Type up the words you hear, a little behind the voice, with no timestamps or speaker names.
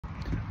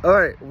All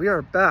right, we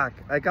are back.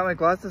 I got my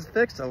glasses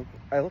fixed, so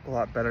I look a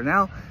lot better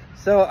now.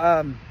 So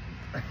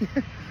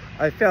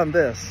I found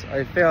this.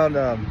 I found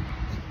the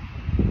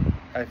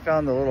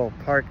little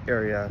park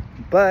area,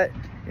 but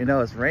you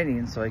know it's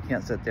raining, so I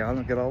can't sit down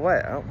and get all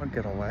wet. I don't want to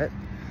get all wet.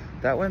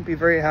 That wouldn't be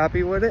very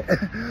happy with it.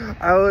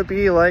 I would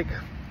be like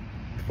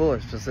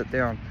foolish to sit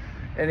down.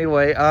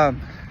 Anyway,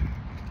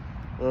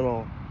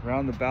 little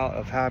roundabout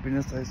of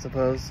happiness, I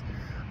suppose.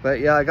 But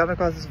yeah, I got my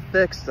glasses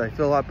fixed. I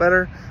feel a lot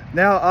better.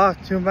 Now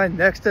off to my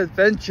next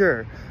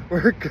adventure.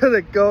 We're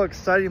gonna go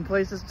exciting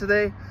places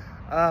today.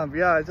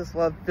 Yeah, I just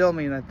love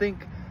filming. I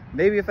think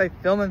maybe if I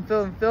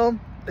film,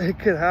 it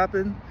could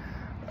happen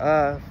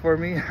for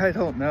me. I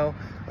don't know.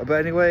 But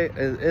anyway,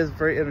 it is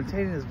very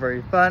entertaining. It's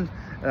very fun.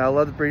 And I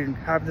love to bring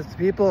happiness to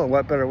people. And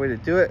what better way to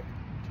do it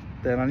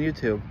than on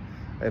YouTube?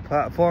 A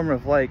platform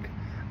of like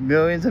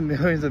millions and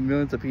millions and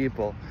millions of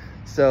people.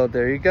 So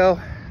there you go.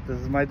 This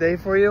is my day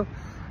for you.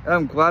 And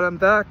I'm glad I'm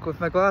back with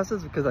my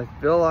glasses because I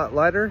feel a lot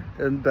lighter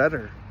and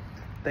better.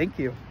 Thank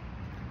you.